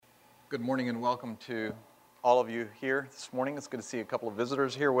Good morning and welcome to all of you here this morning. It's good to see a couple of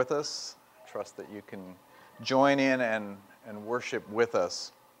visitors here with us. I trust that you can join in and worship with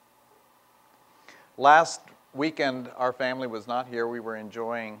us. Last weekend, our family was not here. We were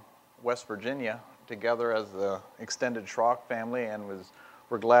enjoying West Virginia together as the extended Schrock family, and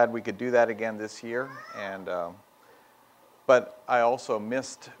we're glad we could do that again this year. But I also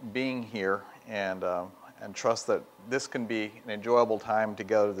missed being here and trust that this can be an enjoyable time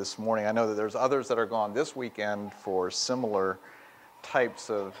together this morning. I know that there's others that are gone this weekend for similar types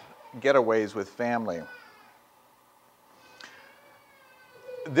of getaways with family.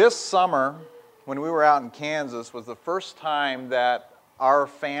 This summer, when we were out in Kansas, was the first time that our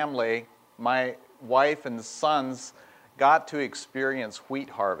family, my wife and sons, got to experience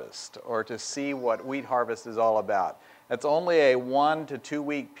wheat harvest, or to see what wheat harvest is all about. It's only a 1 to 2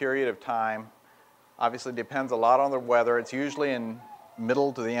 week period of time. Obviously, it depends a lot on the weather. It's usually in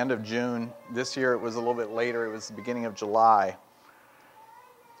middle to the end of June. This year, it was a little bit later. It was the beginning of July,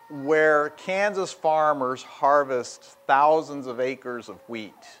 where Kansas farmers harvest thousands of acres of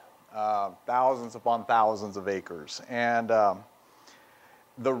wheat, thousands upon thousands of acres. And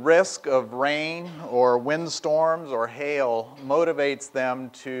the risk of rain or windstorms or hail motivates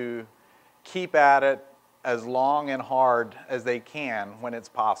them to keep at it as long and hard as they can when it's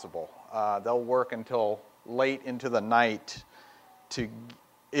possible. They'll work until late into the night,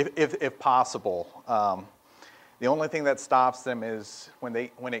 if possible. The only thing that stops them is when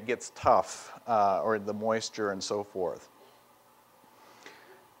it gets tough, or the moisture and so forth.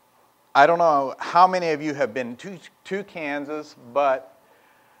 I don't know how many of you have been to Kansas, but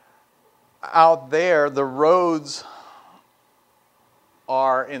out there the roads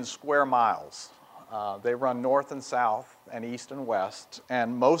are in square miles. They run north and south and east and west,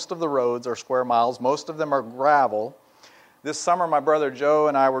 and most of the roads are square miles. Most of them are gravel. This summer, my brother Joe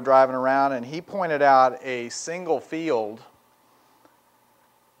and I were driving around, and he pointed out a single field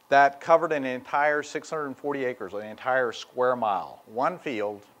that covered an entire 640 acres, an entire square mile. One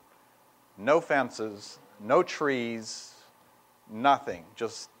field, no fences, no trees, nothing,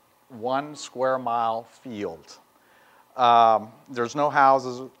 just one square mile field. There's no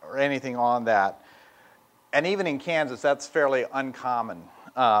houses or anything on that. And even in Kansas, that's fairly uncommon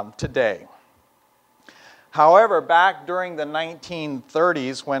today. However, back during the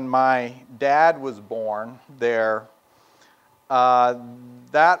 1930s, when my dad was born there,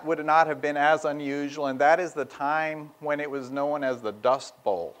 that would not have been as unusual, and that is the time when it was known as the Dust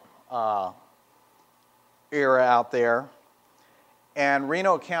Bowl era out there. And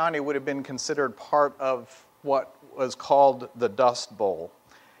Reno County would have been considered part of what was called the Dust Bowl.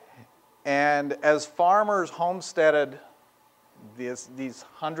 And as farmers homesteaded these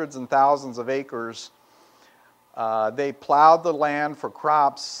hundreds and thousands of acres, they plowed the land for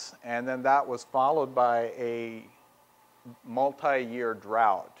crops, and then that was followed by a multi-year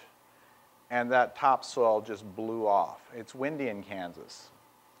drought. And that topsoil just blew off. It's windy in Kansas.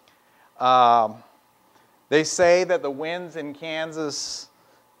 They say that the winds in Kansas,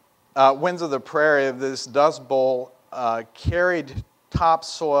 winds of the prairie of this Dust Bowl, carried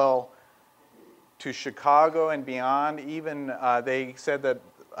topsoil to Chicago and beyond. Even they said that,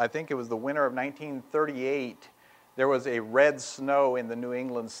 I think it was the winter of 1938, there was a red snow in the New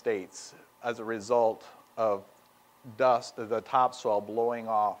England states as a result of dust, the topsoil blowing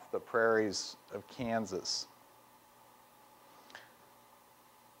off the prairies of Kansas.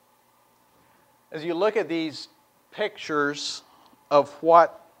 As you look at these pictures of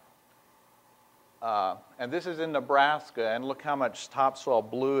what, and this is in Nebraska, and look how much topsoil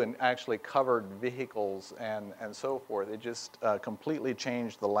blew and actually covered vehicles and so forth. It just completely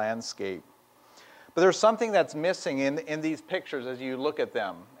changed the landscape. But there's something that's missing in these pictures as you look at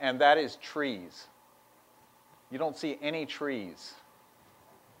them, and that is trees. You don't see any trees.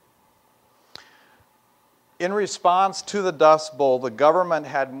 In response to the Dust Bowl, the government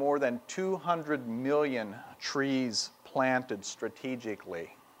had more than 200 million trees planted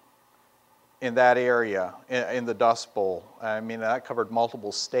strategically in that area, in the Dust Bowl. I mean, that covered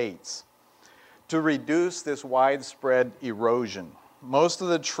multiple states, to reduce this widespread erosion. Most of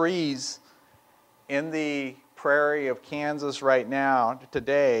the trees in the prairie of Kansas right now,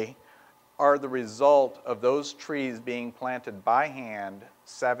 today, are the result of those trees being planted by hand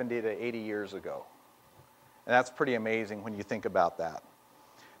 70 to 80 years ago. And that's pretty amazing when you think about that.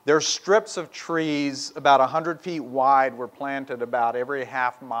 There's strips of trees about 100 feet wide were planted about every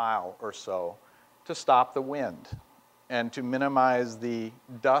half mile or so to stop the wind and to minimize the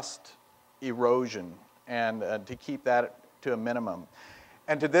dust erosion and to keep that to a minimum.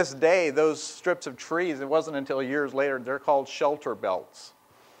 And to this day, those strips of trees, it wasn't until years later, they're called shelter belts.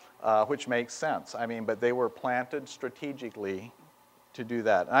 which makes sense. I mean, but they were planted strategically to do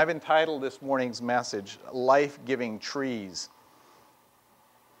that. And I've entitled this morning's message, Life-Giving Trees.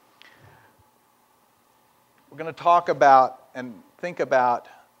 We're going to talk about and think about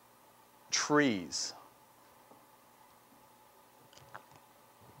trees.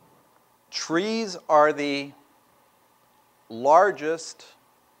 Trees are the largest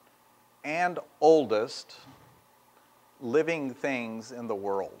and oldest living things in the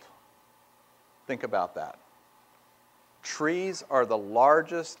world. Think about that. Trees are the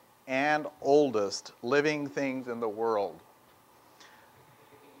largest and oldest living things in the world.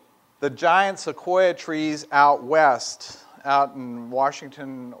 The giant sequoia trees out west, out in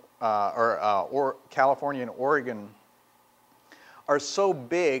Washington or California and Oregon, are so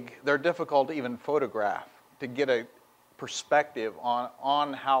big they're difficult to even photograph to get a perspective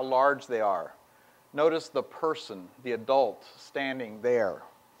on how large they are. Notice the person, the adult, standing there.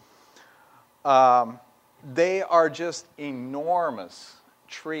 They are just enormous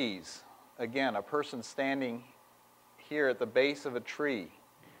trees. Again, a person standing here at the base of a tree,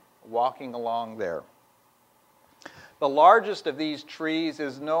 walking along there. The largest of these trees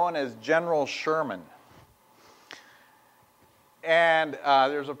is known as General Sherman. And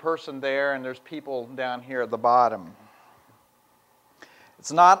there's a person there, and there's people down here at the bottom.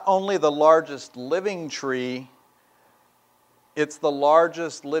 It's not only the largest living tree, it's the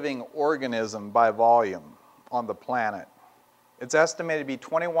largest living organism by volume on the planet. It's estimated to be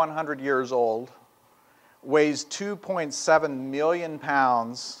 2,100 years old, weighs 2.7 million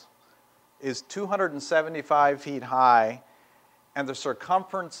pounds, is 275 feet high, and the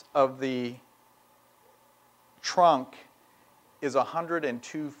circumference of the trunk is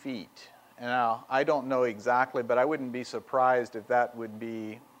 102 feet. Now, I don't know exactly, but I wouldn't be surprised if that would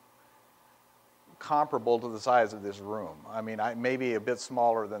be comparable to the size of this room. I mean, maybe a bit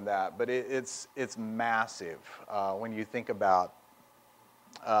smaller than that, but it's massive when you think about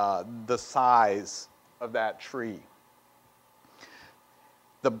the size of that tree.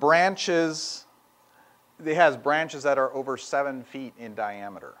 The branches, it has branches that are over 7 feet in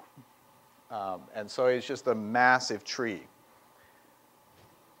diameter. And so it's just a massive tree.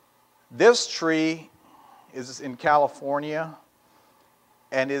 This tree is in California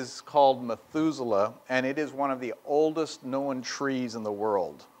and is called Methuselah, and it is one of the oldest known trees in the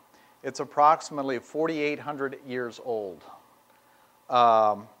world. It's approximately 4,800 years old.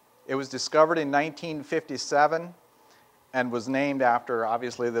 It was discovered in 1957 and was named after,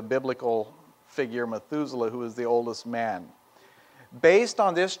 obviously, the biblical figure Methuselah, who was the oldest man. Based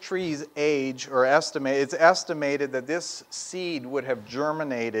on this tree's age, it's estimated that this seed would have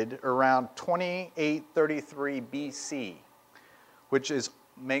germinated around 2833 BC, which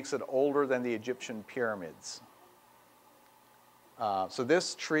makes it older than the Egyptian pyramids. So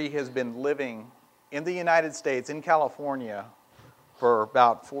this tree has been living in the United States, in California, for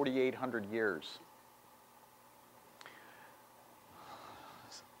about 4,800 years.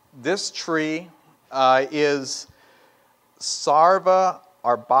 This tree is Sarva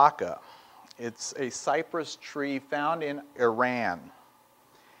arbaca. It's a cypress tree found in Iran.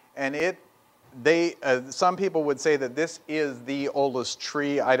 And some people would say that this is the oldest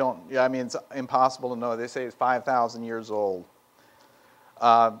tree. I mean, it's impossible to know. They say it's 5,000 years old.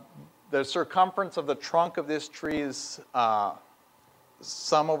 The circumference of the trunk of this tree is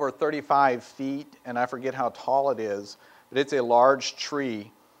some over 35 feet, and I forget how tall it is, but it's a large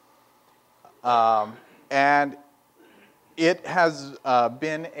tree. And it has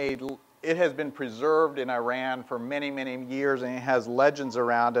been preserved in Iran for many, many years, and it has legends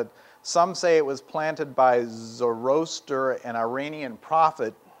around it. Some say it was planted by Zoroaster, an Iranian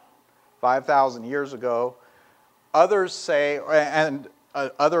prophet, 5,000 years ago. Others say, and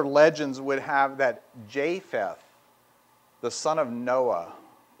other legends would have that Japheth, the son of Noah,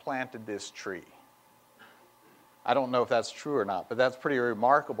 planted this tree. I don't know if that's true or not, but that's pretty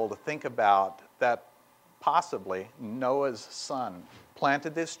remarkable to think about, that possibly Noah's son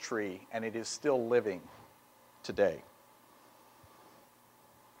planted this tree, and it is still living today.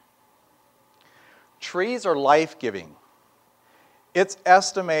 Trees are life-giving. It's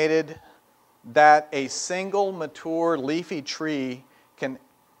estimated that a single mature leafy tree can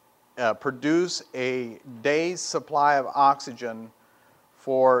produce a day's supply of oxygen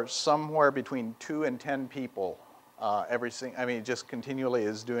for somewhere between 2 and 10 people. It just continually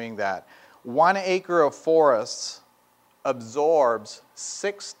is doing that. 1 acre of forests absorbs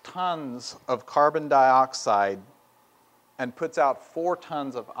 6 tons of carbon dioxide and puts out 4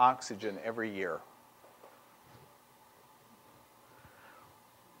 tons of oxygen every year.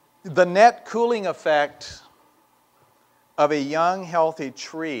 The net cooling effect of a young, healthy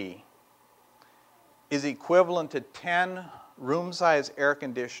tree is equivalent to 10 room-size air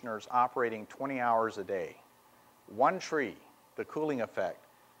conditioners operating 20 hours a day. One tree, the cooling effect,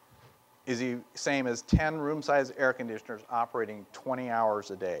 is the same as 10 room-size air conditioners operating 20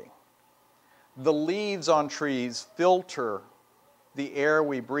 hours a day. The leaves on trees filter the air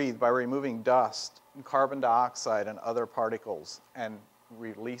we breathe by removing dust, and carbon dioxide, and other particles, and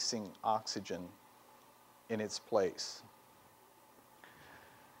releasing oxygen in its place.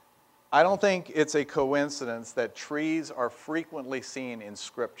 I don't think it's a coincidence that trees are frequently seen in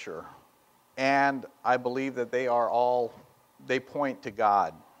Scripture, and I believe that they point to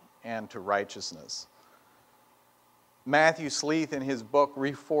God and to righteousness. Matthew Sleeth, in his book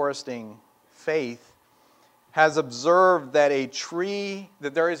Reforesting Faith, has observed that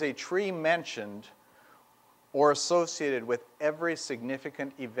there is a tree mentioned or associated with every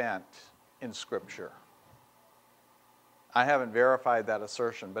significant event in Scripture. I haven't verified that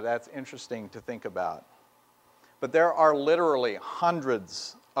assertion, but that's interesting to think about. But there are literally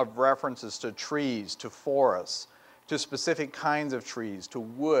hundreds of references to trees, to forests, to specific kinds of trees, to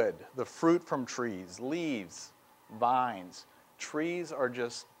wood, the fruit from trees, leaves, vines. Trees are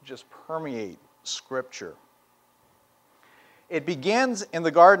just permeate Scripture. It begins in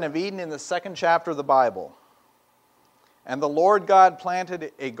the Garden of Eden in the 2nd chapter of the Bible. And the Lord God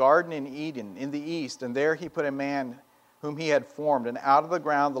planted a garden in Eden in the east, and there he put a man whom he had formed. And out of the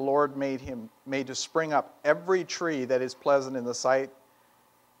ground the Lord made to spring up every tree that is pleasant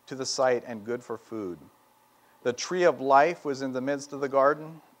to the sight and good for food. The tree of life was in the midst of the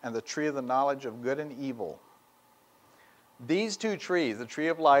garden, and the tree of the knowledge of good and evil. These two trees, the tree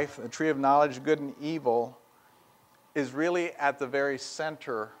of life, the tree of knowledge of good and evil, is really at the very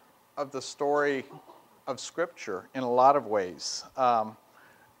center of the story of Scripture in a lot of ways.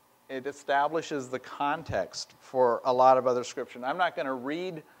 It establishes the context for a lot of other Scripture. And I'm not going to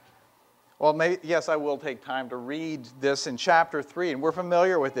read, yes, I will take time to read this in chapter 3, and we're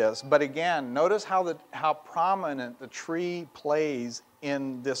familiar with this. But again, notice how prominent the tree plays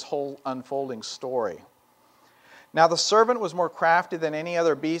in this whole unfolding story. Now the servant was more crafty than any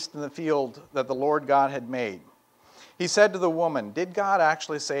other beast in the field that the Lord God had made. He said to the woman, "Did God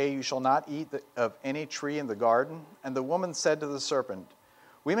actually say, 'You shall not eat of any tree in the garden'?" And the woman said to the serpent,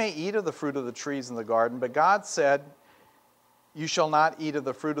 "We may eat of the fruit of the trees in the garden, but God said, 'You shall not eat of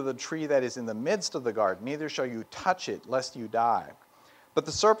the fruit of the tree that is in the midst of the garden, neither shall you touch it, lest you die.' But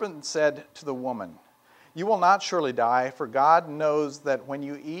the serpent said to the woman, 'You will not surely die, for God knows that when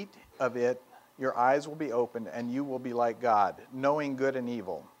you eat of it, your eyes will be opened, and you will be like God, knowing good and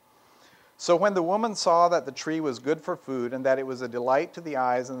evil.' So when the woman saw that the tree was good for food, and that it was a delight to the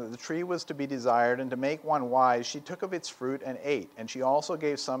eyes, and that the tree was to be desired, and to make one wise, she took of its fruit and ate. And she also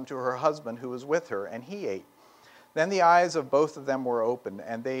gave some to her husband who was with her, and he ate. Then the eyes of both of them were opened,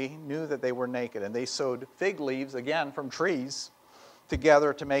 and they knew that they were naked. And they sewed fig leaves, again from trees,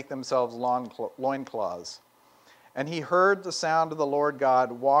 together to make themselves loincloths. And he heard the sound of the Lord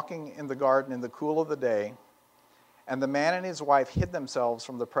God walking in the garden in the cool of the day. And the man and his wife hid themselves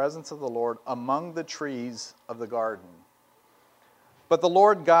from the presence of the Lord among the trees of the garden. But the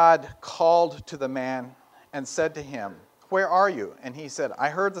Lord God called to the man and said to him, 'Where are you?' And he said,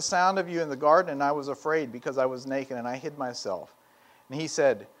 'I heard the sound of you in the garden, and I was afraid because I was naked, and I hid myself.' And he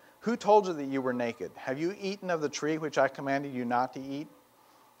said, 'Who told you that you were naked? Have you eaten of the tree which I commanded you not to eat?'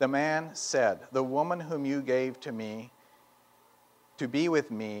 The man said, 'The woman whom you gave to me to be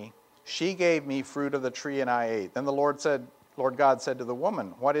with me, she gave me fruit of the tree, and I ate.' Then the Lord God said to the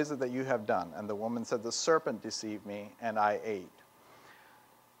woman, 'What is it that you have done?' And the woman said, 'The serpent deceived me, and I ate.'"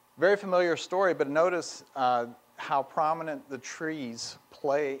 Very familiar story, but notice how prominent the trees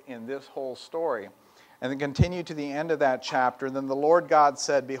play in this whole story. And then continue to the end of that chapter. Then the Lord God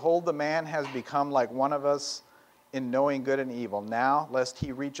said, "Behold, the man has become like one of us in knowing good and evil. Now, lest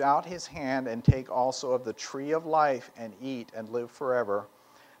he reach out his hand and take also of the tree of life and eat and live forever.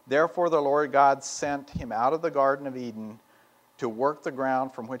 Therefore the Lord God sent him out of the Garden of Eden to work the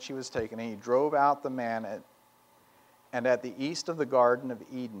ground from which he was taken. And he drove out the man, and at the east of the Garden of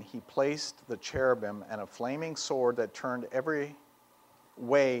Eden he placed the cherubim and a flaming sword that turned every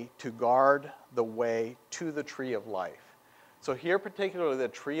way to guard the way to the tree of life." So here particularly the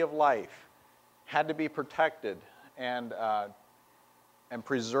tree of life had to be protected and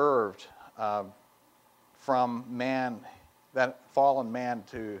preserved from man, that fallen man,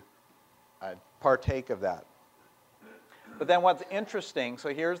 to partake of that. But then what's interesting,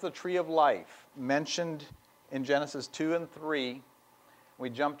 so here's the tree of life mentioned in Genesis 2 and 3. We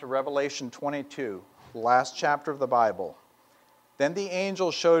jump to Revelation 22, the last chapter of the Bible. Then the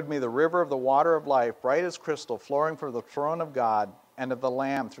angel showed me the river of the water of life, bright as crystal, flowing from the throne of God and of the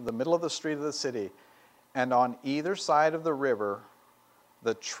Lamb through the middle of the street of the city. And on either side of the river,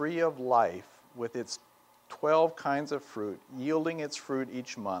 the tree of life with its 12 kinds of fruit, yielding its fruit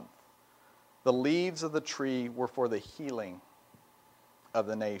each month. The leaves of the tree were for the healing of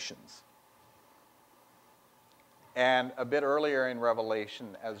the nations. And a bit earlier in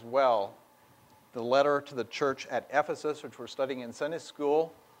Revelation as well, the letter to the church at Ephesus, which we're studying in Sunday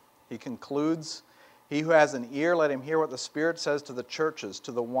school, he concludes, "He who has an ear, let him hear what the Spirit says to the churches.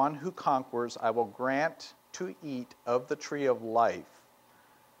 To the one who conquers, I will grant to eat of the tree of life,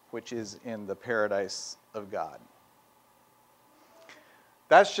 which is in the paradise of God."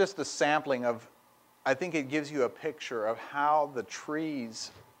 That's just a sampling of, I think it gives you a picture of how the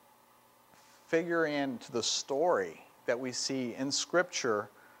trees figure into the story that we see in Scripture,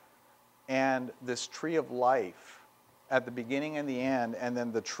 and this tree of life at the beginning and the end, and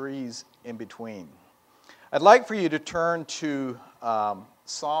then the trees in between. I'd like for you to turn to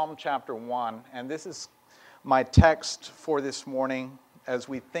Psalm chapter 1, and this is my text for this morning as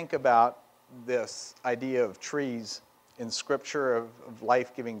we think about this idea of trees in Scripture, of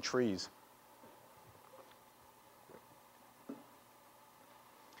life-giving trees.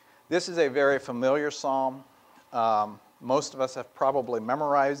 This is a very familiar psalm. Most of us have probably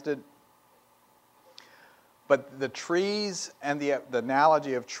memorized it. But the trees and the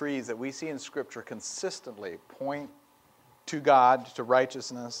analogy of trees that we see in Scripture consistently point to God, to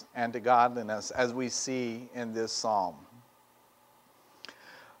righteousness, and to godliness, as we see in this psalm.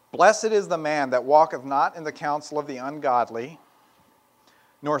 "Blessed is the man that walketh not in the counsel of the ungodly,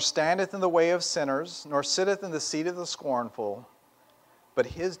 nor standeth in the way of sinners, nor sitteth in the seat of the scornful, but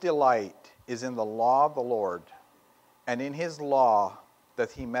his delight is in the law of the Lord, and in his law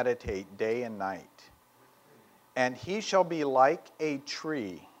doth he meditate day and night. And he shall be like a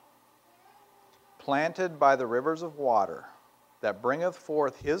tree planted by the rivers of water, that bringeth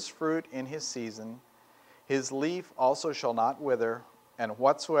forth his fruit in his season. His leaf also shall not wither, and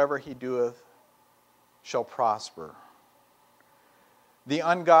whatsoever he doeth shall prosper. The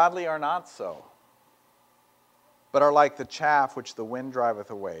ungodly are not so, but are like the chaff which the wind driveth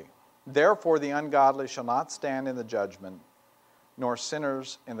away. Therefore the ungodly shall not stand in the judgment, nor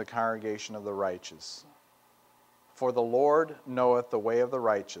sinners in the congregation of the righteous. For the Lord knoweth the way of the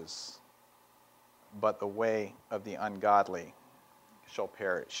righteous, but the way of the ungodly shall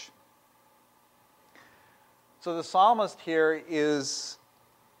perish." So the psalmist here is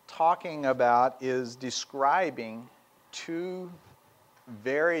describing two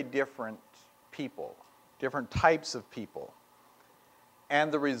very different people, different types of people,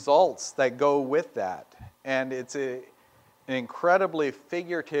 and the results that go with that. And it's an incredibly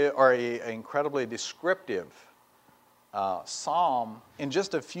figurative, or an incredibly descriptive psalm in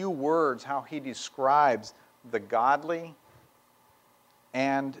just a few words, how he describes the godly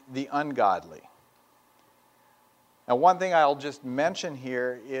and the ungodly. Now, one thing I'll just mention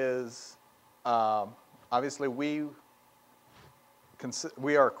here is, obviously we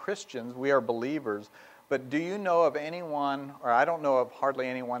are Christians, we are believers, but do you know of anyone, or I don't know of hardly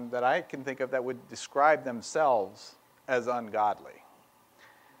anyone that I can think of that would describe themselves as ungodly?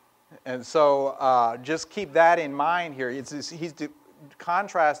 And so just keep that in mind here. He's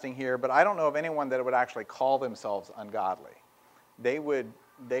contrasting here, but I don't know of anyone that would actually call themselves ungodly. They would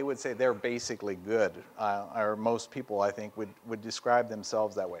say they're basically good, or most people, I think, would describe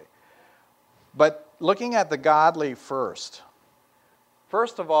themselves that way. But looking at the godly first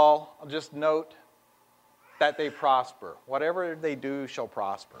of all, I'll just note that they prosper. Whatever they do shall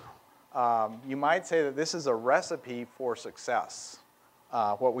prosper. You might say that this is a recipe for success.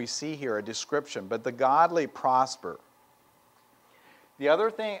 What we see here, a description, but the godly prosper.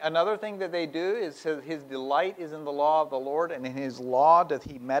 Another thing that they do is his delight is in the law of the Lord, and in his law doth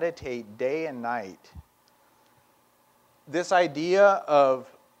he meditate day and night. This idea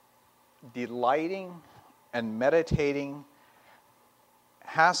of delighting and meditating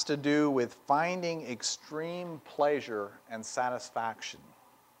has to do with finding extreme pleasure and satisfaction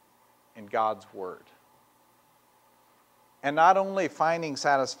in God's Word. And not only finding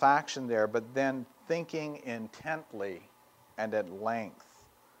satisfaction there, but then thinking intently and at length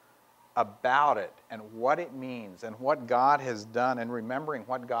about it and what it means and what God has done, and remembering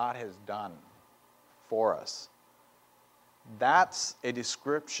what God has done for us. That's a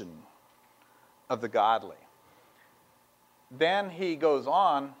description of the godly. Then he goes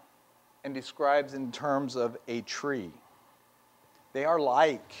on and describes in terms of a tree. They are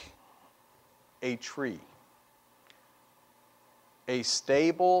like a tree. A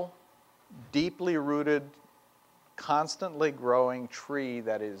stable, deeply rooted, constantly growing tree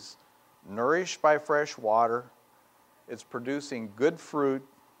that is nourished by fresh water, it's producing good fruit,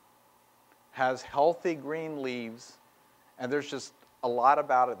 has healthy green leaves, and there's just a lot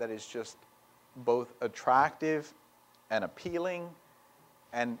about it that is just both attractive and appealing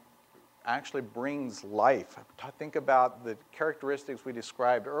and actually brings life. Think about the characteristics we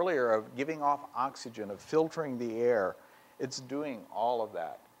described earlier of giving off oxygen, of filtering the air. It's doing all of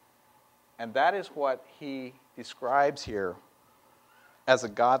that. And that is what he describes here as a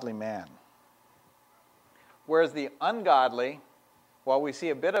godly man. Whereas the ungodly, while we see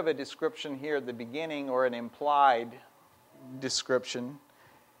a bit of a description here at the beginning, or an implied description,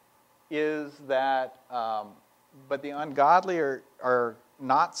 is that, but the ungodly are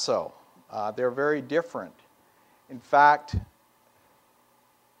not so. They're very different. In fact, it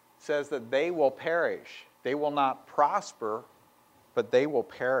says that they will perish. They will not prosper, but they will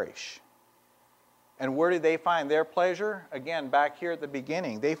perish. And where do they find their pleasure? Again, back here at the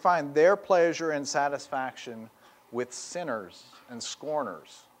beginning, they find their pleasure and satisfaction with sinners and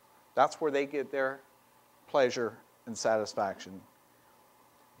scorners. That's where they get their pleasure and satisfaction.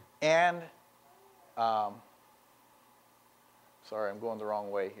 And, sorry, I'm going the wrong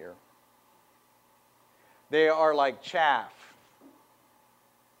way here. They are like chaff,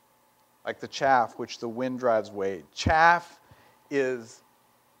 like the chaff which the wind drives away. Chaff is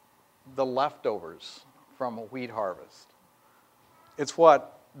the leftovers from a wheat harvest. It's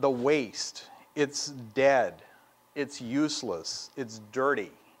what? The waste. It's dead. It's useless. It's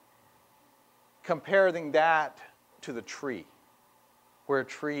dirty. Comparing that to the tree, where a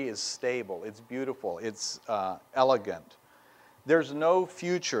tree is stable, it's beautiful, it's elegant. There's no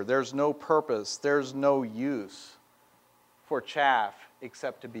future, there's no purpose, there's no use for chaff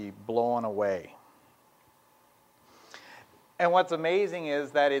except to be blown away. And what's amazing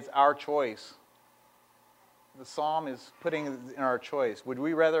is that it's our choice. The psalm is putting it in our choice. Would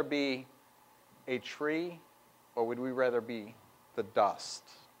we rather be a tree, or would we rather be the dust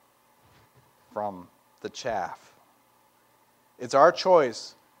from the chaff? It's our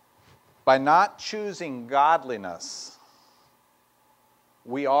choice. By not choosing godliness,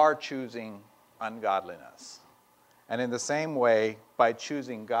 we are choosing ungodliness. And in the same way, by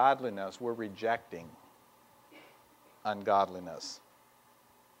choosing godliness, we're rejecting ungodliness.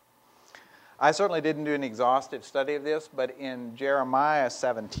 I certainly didn't do an exhaustive study of this, but in Jeremiah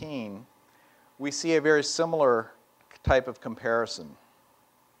 17, we see a very similar type of comparison.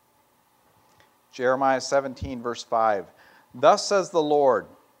 Jeremiah 17, verse 5. Thus says the Lord,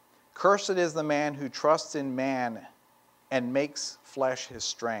 cursed is the man who trusts in man and makes flesh his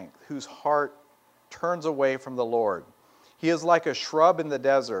strength, whose heart turns away from the Lord. He is like a shrub in the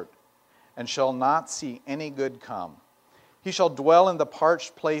desert, and shall not see any good come. He shall dwell in the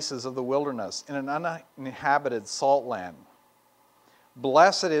parched places of the wilderness, in an uninhabited salt land.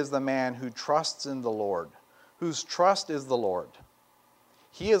 Blessed is the man who trusts in the Lord, whose trust is the Lord.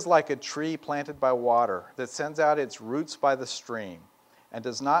 He is like a tree planted by water, that sends out its roots by the stream, and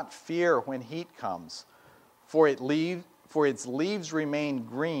does not fear when heat comes, for its leaves remain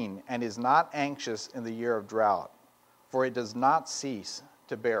green, and is not anxious in the year of drought, for it does not cease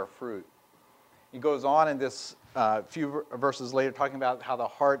to bear fruit. He goes on in this few verses later talking about how the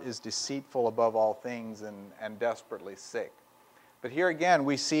heart is deceitful above all things and desperately sick. But here again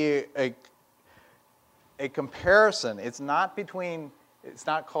we see a comparison. It's not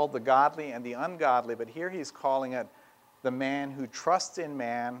called the godly and the ungodly, but here he's calling it the man who trusts in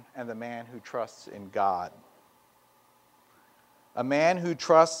man and the man who trusts in God. A man who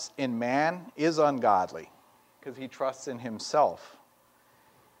trusts in man is ungodly because he trusts in himself.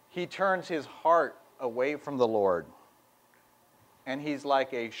 He turns his heart away from the Lord, and he's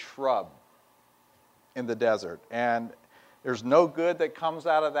like a shrub in the desert. And there's no good that comes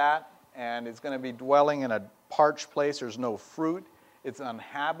out of that, and it's going to be dwelling in a parched place. There's no fruit. It's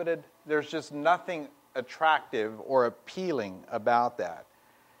uninhabited. There's just nothing attractive or appealing about that.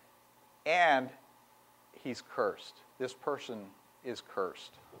 And he's cursed. This person is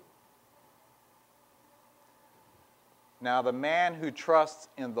cursed. Now, the man who trusts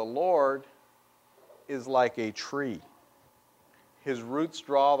in the Lord is like a tree. His roots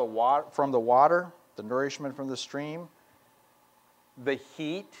draw the water from the water, the nourishment from the stream. The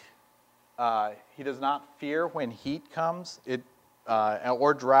heat, he does not fear when heat comes.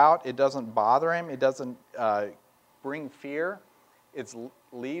 Or drought, it doesn't bother him. It doesn't bring fear. Its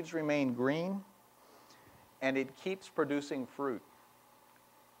leaves remain green, and it keeps producing fruit.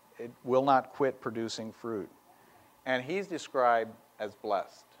 It will not quit producing fruit. And he's described as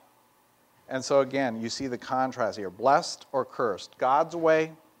blessed. And so again, you see the contrast here. Blessed or cursed. God's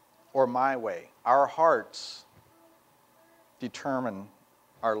way or my way. Our hearts determine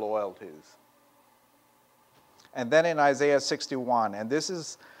our loyalties. And then in Isaiah 61, and this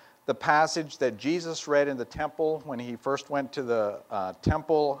is the passage that Jesus read in the temple when he first went to the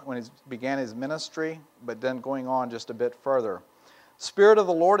temple, when he began his ministry, but then going on just a bit further. Spirit of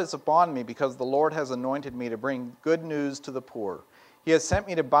the Lord is upon me, because the Lord has anointed me to bring good news to the poor. He has sent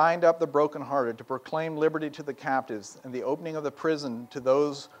me to bind up the brokenhearted, to proclaim liberty to the captives, and the opening of the prison to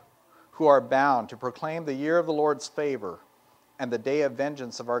those who are bound, to proclaim the year of the Lord's favor, and the day of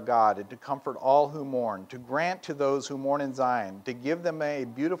vengeance of our God, and to comfort all who mourn, to grant to those who mourn in Zion, to give them a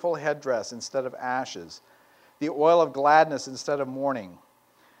beautiful headdress instead of ashes, the oil of gladness instead of mourning,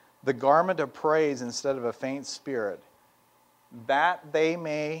 the garment of praise instead of a faint spirit, that they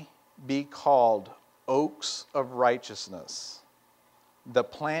may be called oaks of righteousness, the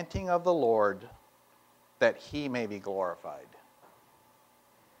planting of the Lord, that he may be glorified.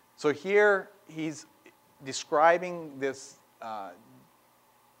 So here he's describing this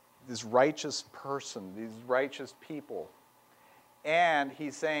righteous person, these righteous people. And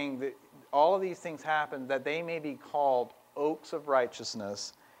he's saying that all of these things happen that they may be called oaks of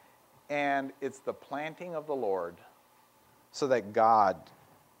righteousness, and it's the planting of the Lord so that God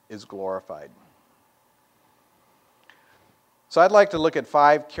is glorified. So I'd like to look at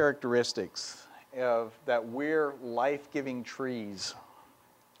 5 characteristics of that we're life-giving trees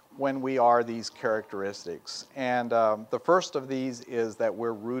when we are these characteristics. And the first of these is that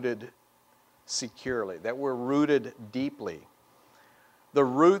we're rooted securely, that we're rooted deeply. The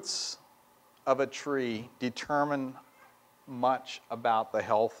roots of a tree determine much about the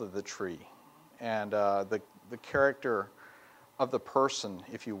health of the tree and the character of the person,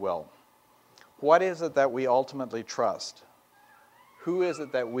 if you will. What is it that we ultimately trust? Who is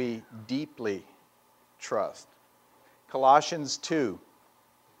it that we deeply trust? Colossians 2.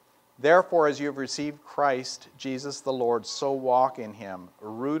 Therefore, as you have received Christ, Jesus the Lord, so walk in him,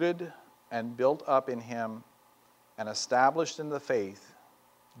 rooted and built up in him, and established in the faith,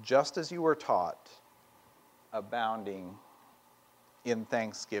 just as you were taught, abounding in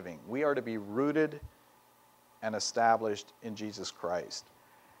thanksgiving. We are to be rooted and established in Jesus Christ.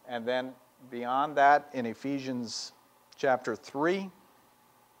 And then beyond that, in Ephesians chapter 3,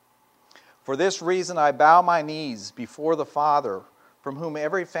 for this reason I bow my knees before the Father, from whom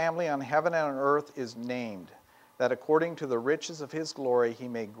every family on heaven and on earth is named, that according to the riches of his glory he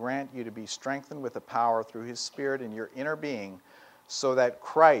may grant you to be strengthened with the power through his Spirit in your inner being, so that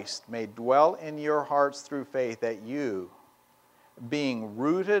Christ may dwell in your hearts through faith, that you, being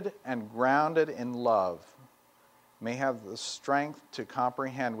rooted and grounded in love, may have the strength to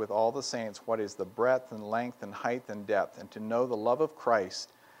comprehend with all the saints what is the breadth and length and height and depth, and to know the love of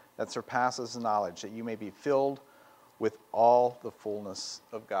Christ that surpasses knowledge, that you may be filled with all the fullness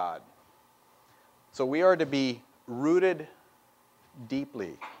of God. So we are to be rooted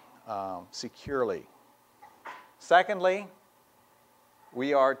deeply, securely. Secondly,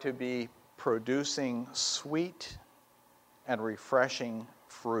 we are to be producing sweet and refreshing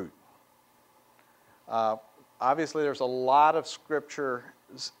fruit. Obviously, there's a lot of scripture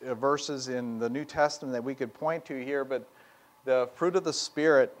verses in the New Testament that we could point to here, but the fruit of the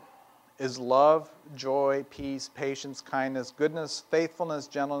Spirit is love, joy, peace, patience, kindness, goodness, faithfulness,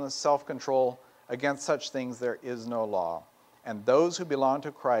 gentleness, self-control. Against such things there is no law. And those who belong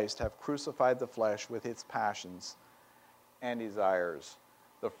to Christ have crucified the flesh with its passions and desires.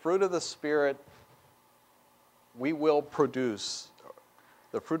 The fruit of the Spirit we will produce.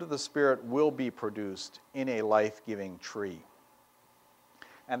 The fruit of the Spirit will be produced in a life-giving tree.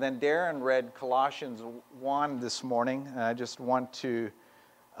 And then Darren read Colossians 1 this morning, and I just want to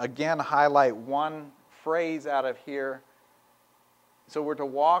again highlight one phrase out of here. So we're to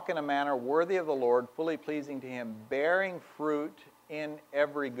walk in a manner worthy of the Lord, fully pleasing to him, bearing fruit in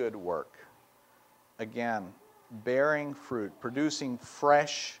every good work. Again, bearing fruit, producing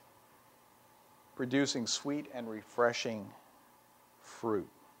fresh, producing sweet and refreshing fruit.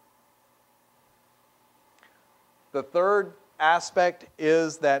 The third aspect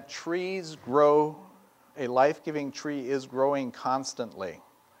is that trees grow, a life-giving tree is growing constantly.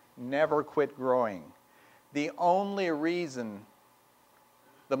 Never quit growing. The only reason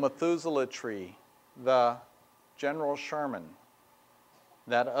the Methuselah tree, the General Sherman,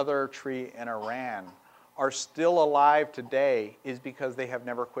 that other tree in Iran, are still alive today is because they have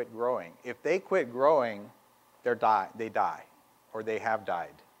never quit growing. If they quit growing, they die, or they have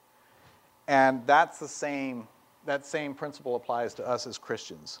died. And that same principle applies to us as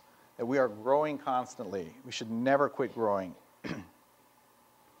Christians, that we are growing constantly. We should never quit growing.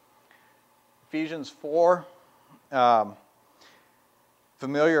 Ephesians 4,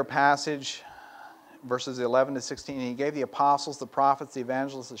 familiar passage, verses 11 to 16, He gave the apostles, the prophets, the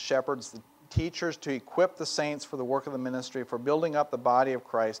evangelists, the shepherds, the teachers to equip the saints for the work of the ministry, for building up the body of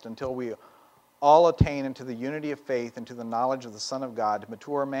Christ until we all attain into the unity of faith and to the knowledge of the Son of God, to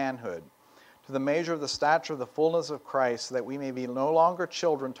mature manhood, to the measure of the stature of the fullness of Christ, so that we may be no longer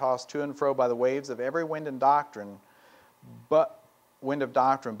children tossed to and fro by the waves of every wind of doctrine, but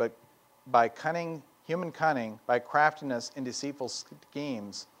by human cunning, by craftiness and deceitful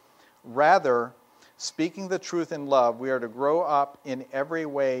schemes. Rather, speaking the truth in love, we are to grow up in every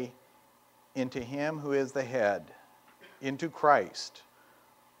way into Him who is the head, into Christ,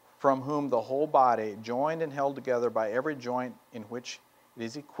 from whom the whole body, joined and held together by every joint in which it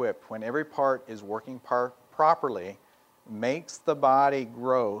is equipped, when every part is working properly, makes the body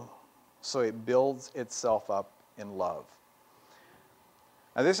grow so it builds itself up in love.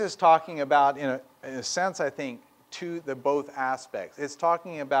 Now this is talking about, in a sense, I think, both aspects. It's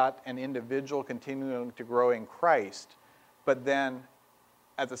talking about an individual continuing to grow in Christ, but then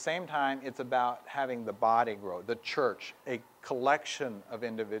at the same time, it's about having the body grow. The church, a collection of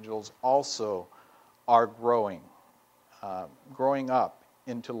individuals, also are growing up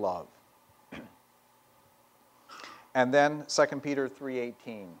into love. And then 2 Peter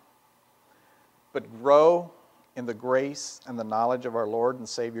 3:18. But grow in the grace and the knowledge of our Lord and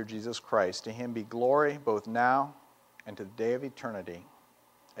Savior Jesus Christ. To Him be glory both now and to the day of eternity.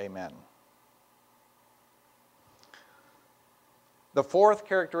 Amen. The fourth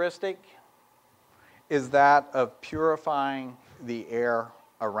characteristic is that of purifying the air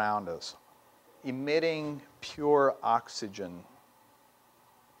around us, emitting pure oxygen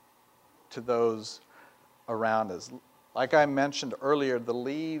to those around us. Like I mentioned earlier, the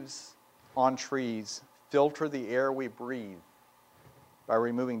leaves on trees filter the air we breathe by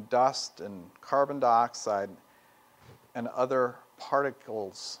removing dust and carbon dioxide and other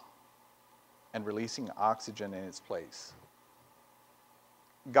particles and releasing oxygen in its place.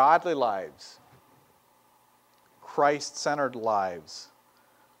 Godly lives, Christ-centered lives,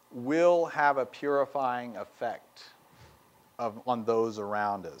 will have a purifying effect on those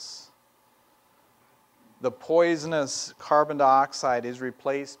around us. The poisonous carbon dioxide is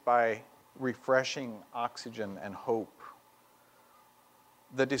replaced by refreshing oxygen and hope.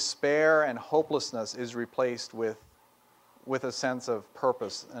 The despair and hopelessness is replaced with a sense of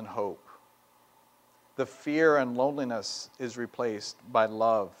purpose and hope. The fear and loneliness is replaced by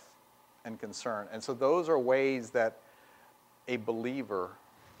love and concern. And so those are ways that a believer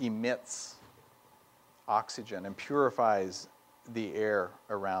emits oxygen and purifies the air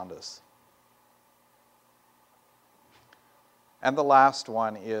around us. And the last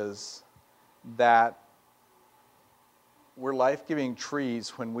one is that we're life-giving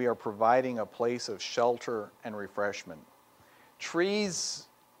trees when we are providing a place of shelter and refreshment. Trees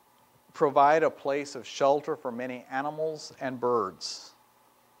provide a place of shelter for many animals and birds.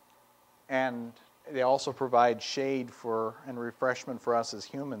 And they also provide shade and refreshment for us as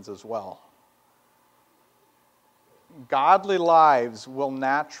humans as well. Godly lives will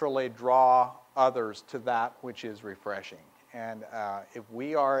naturally draw others to that which is refreshing. And if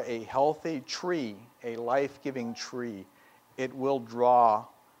we are a healthy tree, a life-giving tree, it will draw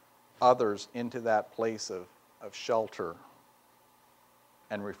others into that place of shelter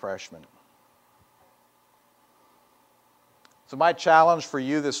and refreshment. So my challenge for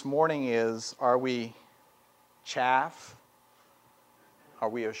you this morning is, are we chaff? Are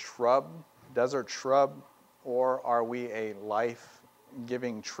we a shrub, desert shrub? Or are we a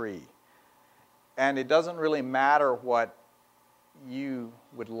life-giving tree? And it doesn't really matter what you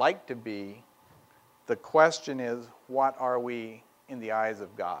would like to be. The question is, what are we in the eyes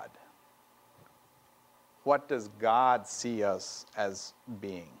of God? What does God see us as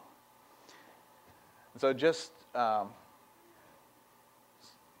being? So just,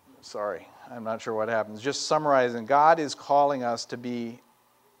 sorry, I'm not sure what happens. Just summarizing, God is calling us to be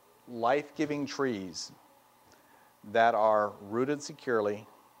life-giving trees that are rooted securely,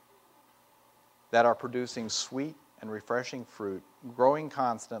 that are producing sweet and refreshing fruit, growing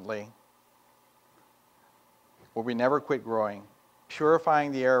constantly, where we never quit growing,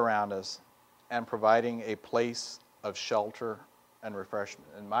 purifying the air around us, and providing a place of shelter and refreshment.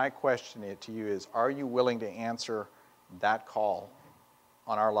 And my question to you is, are you willing to answer that call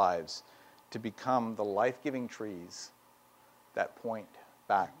on our lives to become the life-giving trees that point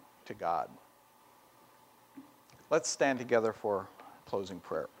back to God? Let's stand together for closing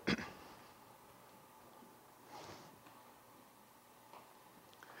prayer.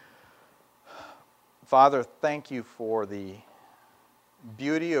 Father, thank you for the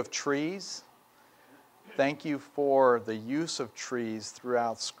beauty of trees Thank you for the use of trees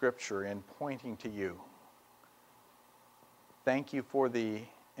throughout Scripture in pointing to you. Thank you for the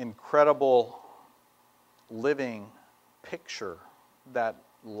incredible living picture that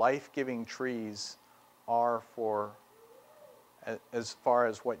life-giving trees are for as far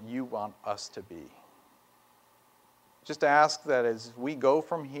as what you want us to be. Just ask that as we go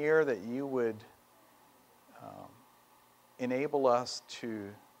from here that you would enable us to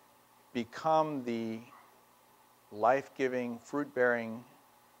become the life-giving, fruit-bearing,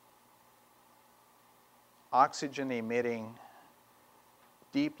 oxygen-emitting,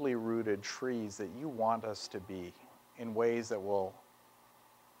 deeply rooted trees that you want us to be in ways that will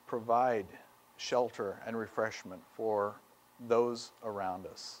provide shelter and refreshment for those around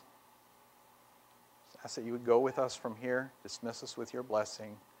us. I ask that you would go with us from here, dismiss us with your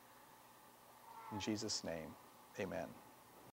blessing. In Jesus' name, amen.